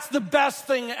 Like, that's the best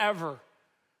thing ever.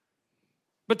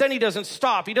 But then he doesn't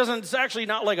stop. It's actually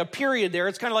not like a period there.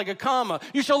 It's kind of like a comma.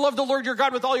 You shall love the Lord your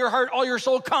God with all your heart, all your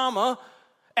soul, comma.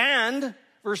 And,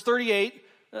 verse 38,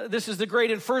 this is the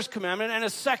great and first commandment, and a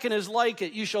second is like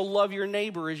it. You shall love your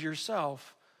neighbor as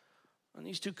yourself. On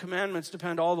these two commandments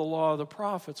depend all the law of the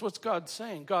prophets. What's God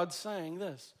saying? God's saying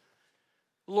this.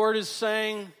 The Lord is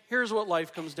saying, here's what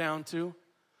life comes down to.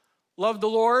 Love the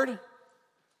Lord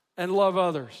and love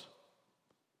others.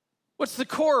 What's the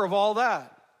core of all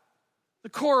that? The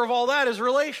core of all that is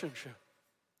relationship.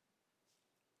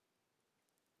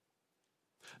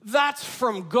 That's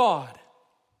from God,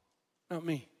 not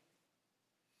me.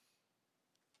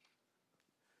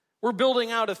 We're building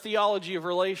out a theology of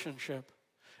relationship.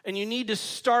 And you need to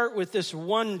start with this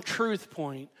one truth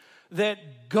point,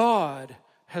 that God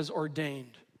has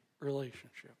ordained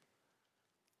relationship.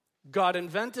 God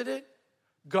invented it.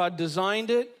 God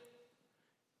designed it.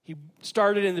 He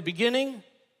started in the beginning.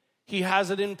 He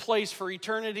has it in place for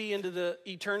eternity into the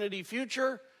eternity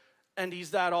future. And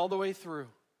he's that all the way through.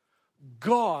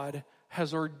 God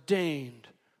has ordained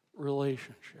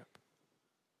relationship.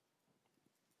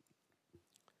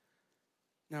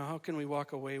 Now, how can we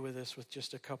walk away with this with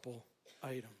just a couple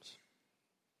items?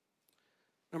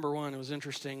 Number one, it was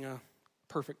interesting,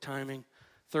 perfect timing.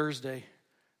 Thursday,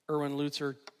 Erwin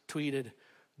Lutzer tweeted,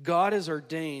 God has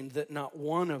ordained that not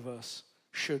one of us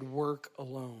should work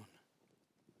alone.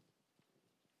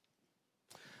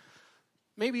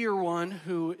 Maybe you're one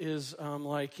who is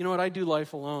like, you know what, I do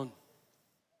life alone.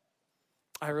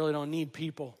 I really don't need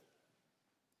people.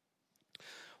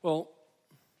 Well,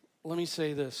 let me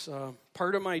say this.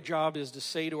 Part of my job is to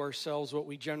say to ourselves what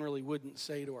we generally wouldn't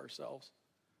say to ourselves.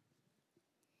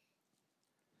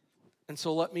 And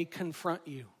so let me confront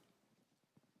you.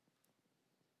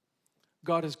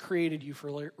 God has created you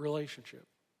for relationship.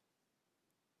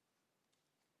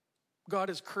 God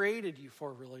has created you for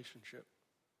a relationship.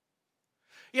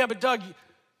 Yeah, but Doug,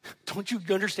 don't you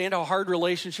understand how hard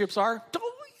relationships are?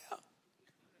 Oh, yeah.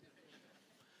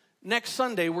 Next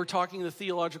Sunday, we're talking the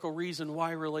theological reason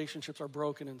why relationships are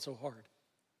broken and so hard.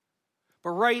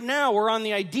 But right now, we're on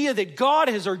the idea that God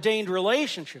has ordained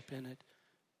relationship in it.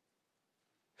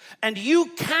 And you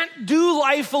can't do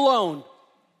life alone.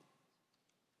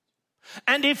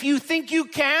 And if you think you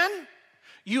can,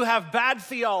 you have bad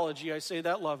theology. I say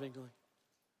that lovingly.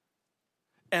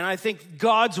 And I think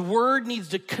God's word needs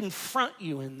to confront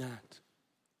you in that.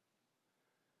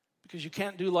 Because you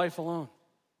can't do life alone.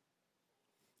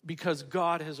 Because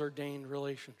God has ordained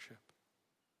relationship.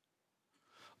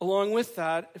 Along with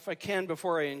that, if I can,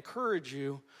 before I encourage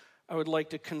you, I would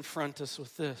like to confront us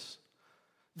with this.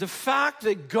 The fact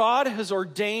that God has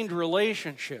ordained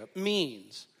relationship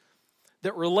means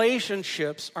that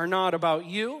relationships are not about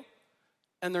you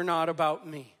and they're not about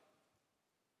me.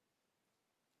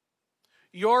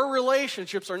 Your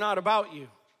relationships are not about you.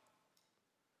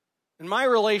 And my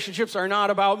relationships are not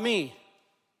about me.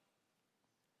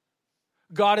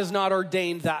 God has not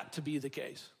ordained that to be the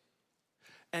case.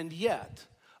 And yet,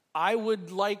 I would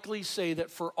likely say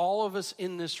that for all of us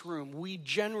in this room, we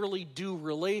generally do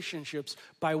relationships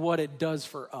by what it does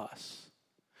for us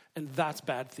And that's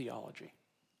bad theology.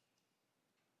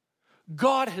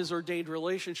 God has ordained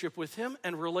relationship with him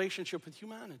and relationship with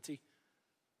humanity.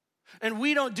 And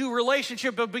we don't do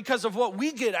relationship because of what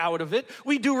we get out of it.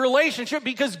 We do relationship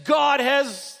because God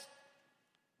has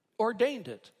ordained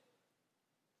it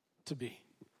to be.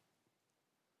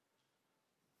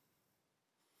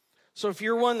 So if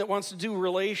you're one that wants to do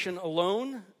relation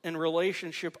alone and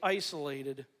relationship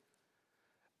isolated,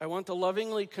 I want to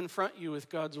lovingly confront you with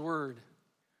God's word.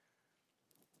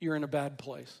 You're in a bad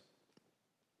place.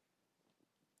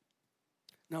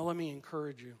 Now let me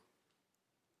encourage you.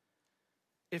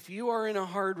 If you are in a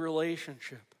hard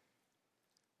relationship,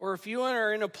 or if you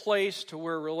are in a place to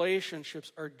where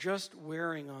relationships are just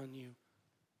wearing on you,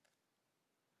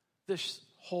 this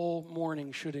whole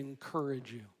morning should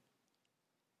encourage you.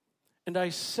 And I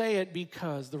say it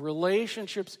because the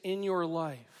relationships in your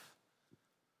life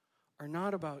are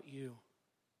not about you.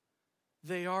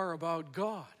 They are about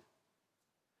God.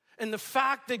 And the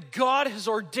fact that God has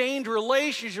ordained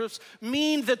relationships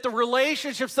mean that the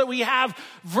relationships that we have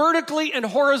vertically and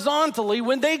horizontally,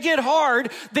 when they get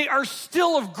hard, they are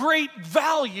still of great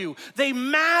value. They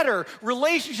matter.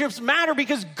 Relationships matter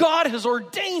because God has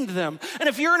ordained them. And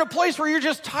if you're in a place where you're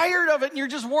just tired of it and you're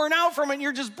just worn out from it and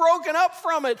you're just broken up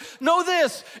from it, know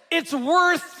this, it's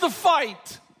worth the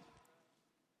fight.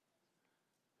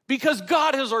 Because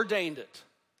God has ordained it.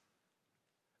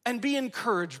 And be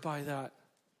encouraged by that.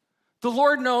 The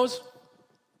Lord knows,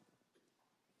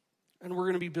 and we're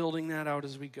going to be building that out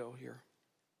as we go here.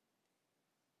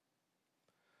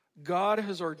 God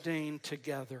has ordained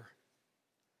together.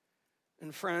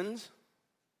 And friends,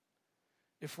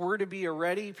 if we're to be a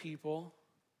ready people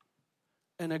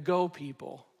and a go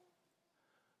people,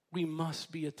 we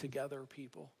must be a together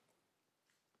people.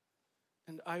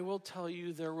 And I will tell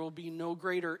you, there will be no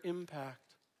greater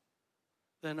impact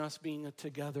than us being a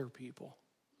together people.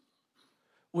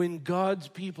 When God's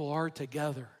people are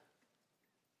together,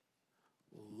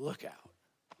 look out.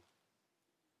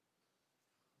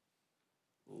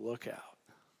 Look out.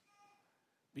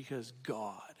 Because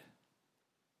God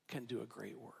can do a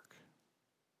great work.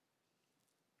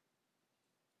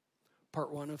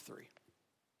 Part 1 of 3.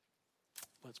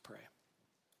 Let's pray.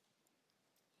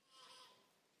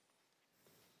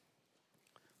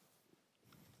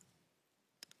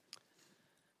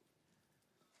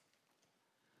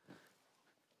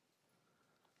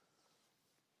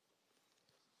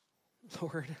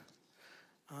 Lord,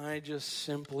 I just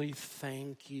simply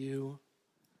thank you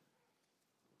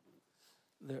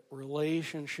that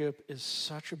relationship is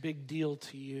such a big deal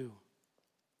to you,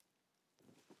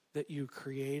 that you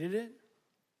created it,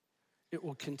 it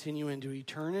will continue into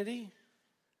eternity,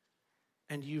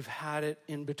 and you've had it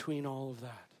in between all of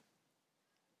that.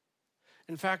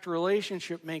 In fact,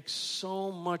 relationship makes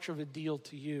so much of a deal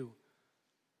to you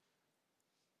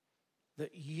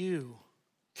that you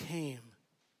came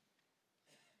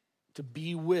to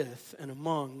be with and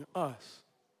among us.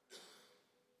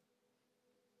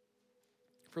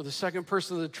 For the second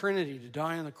person of the Trinity to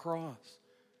die on the cross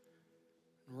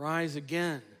and rise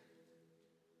again.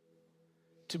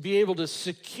 To be able to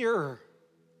secure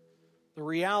the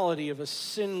reality of a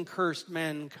sin-cursed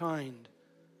mankind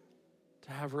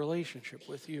to have relationship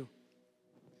with you.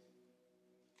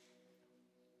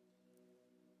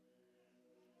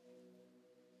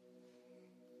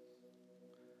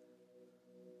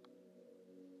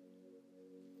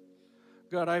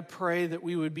 God, I pray that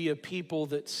we would be a people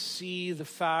that see the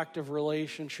fact of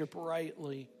relationship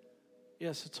rightly.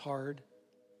 Yes, it's hard.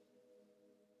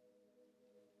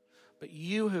 But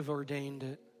you have ordained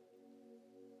it.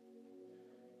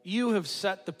 You have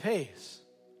set the pace.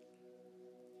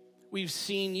 We've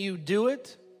seen you do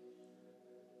it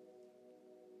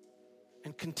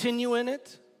and continue in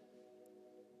it,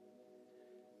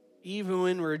 even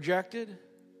when rejected,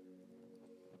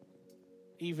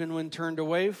 even when turned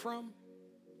away from,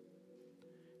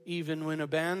 even when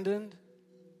abandoned,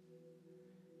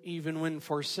 even when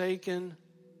forsaken,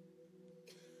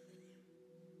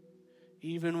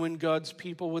 even when God's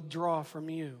people withdraw from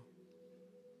you.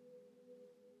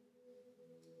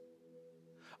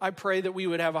 I pray that we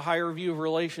would have a higher view of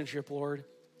relationship, Lord.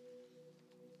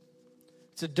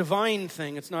 It's a divine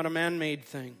thing. It's not a man-made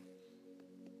thing.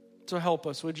 So help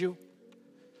us, would you?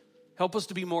 Help us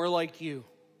to be more like you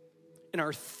in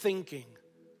our thinking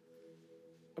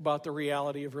about the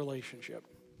reality of relationship.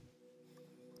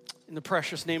 In the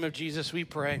precious name of Jesus, we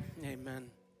pray. Amen.